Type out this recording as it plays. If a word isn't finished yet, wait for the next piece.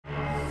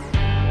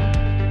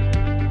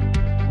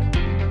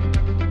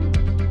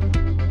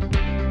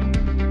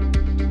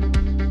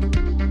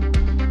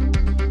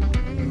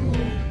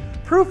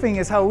Proofing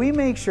is how we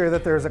make sure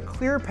that there is a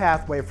clear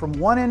pathway from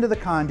one end of the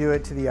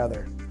conduit to the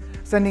other.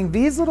 Sending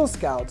these little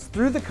scouts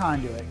through the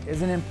conduit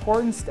is an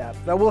important step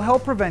that will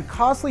help prevent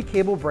costly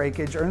cable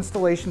breakage or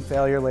installation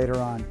failure later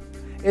on.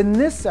 In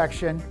this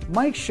section,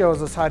 Mike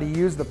shows us how to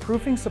use the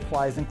proofing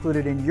supplies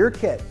included in your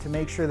kit to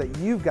make sure that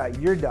you've got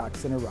your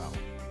ducts in a row.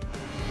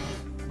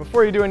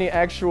 Before you do any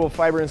actual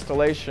fiber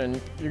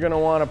installation, you're going to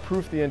want to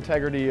proof the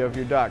integrity of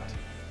your duct.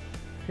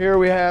 Here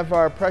we have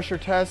our pressure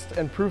test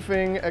and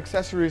proofing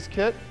accessories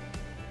kit.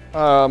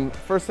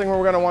 First thing we're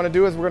going to want to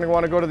do is we're going to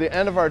want to go to the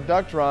end of our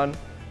duct run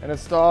and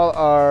install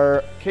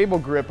our cable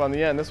grip on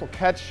the end. This will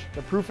catch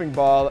the proofing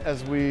ball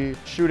as we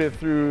shoot it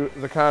through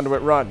the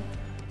conduit run.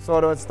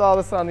 So to install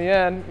this on the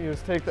end, you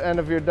just take the end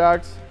of your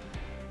duct,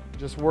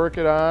 just work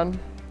it on,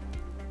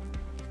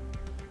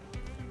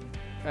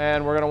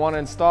 and we're going to want to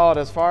install it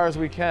as far as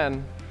we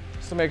can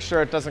just to make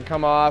sure it doesn't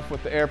come off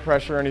with the air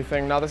pressure or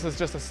anything. Now this is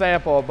just a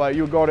sample, but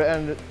you go to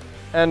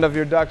end of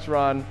your duct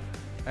run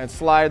and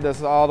slide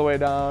this all the way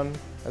down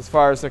as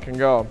far as it can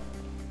go.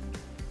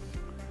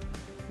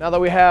 Now that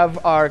we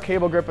have our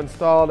cable grip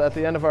installed at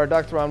the end of our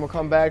duct run, we'll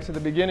come back to the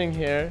beginning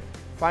here,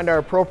 find our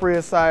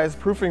appropriate size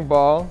proofing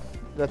ball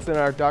that's in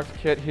our duct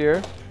kit here,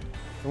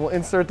 and we'll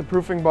insert the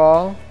proofing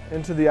ball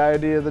into the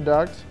ID of the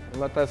duct and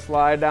let that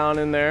slide down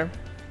in there.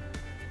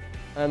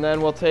 And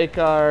then we'll take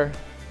our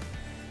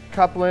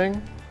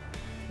coupling,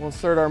 we'll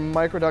insert our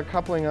microduct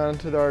coupling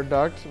onto our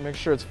duct, make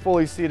sure it's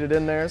fully seated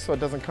in there so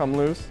it doesn't come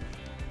loose,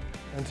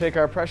 and take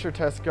our pressure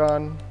test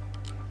gun,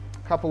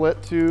 couple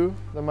it to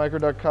the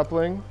microduct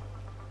coupling,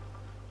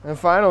 and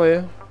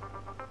finally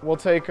we'll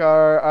take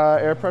our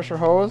air pressure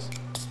hose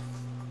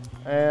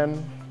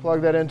and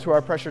plug that into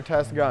our pressure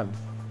test gun.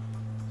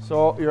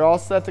 So you're all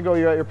set to go.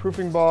 You got your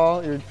proofing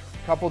ball, you're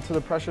coupled to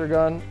the pressure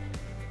gun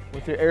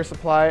with your air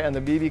supply and the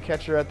BB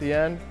catcher at the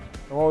end.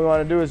 And what we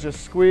want to do is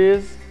just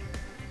squeeze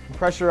and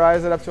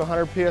pressurize it up to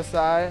 100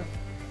 psi.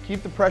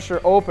 Keep the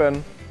pressure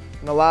open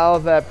and allow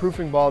that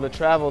proofing ball to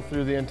travel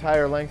through the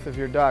entire length of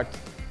your duct.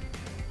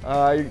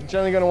 You're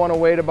generally going to want to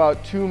wait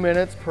about 2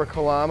 minutes per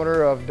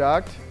kilometer of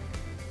duct.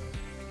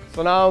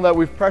 So now that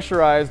we've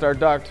pressurized our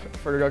duct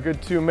for a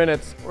good 2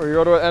 minutes, we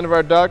go to the end of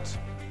our duct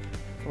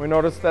and we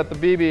notice that the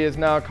BB is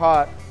now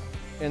caught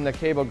in the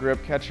cable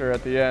grip catcher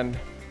at the end.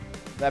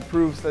 That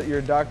proves that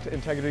your duct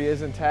integrity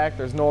is intact.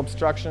 There's no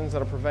obstructions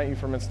that'll prevent you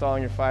from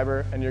installing your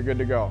fiber, and you're good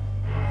to go.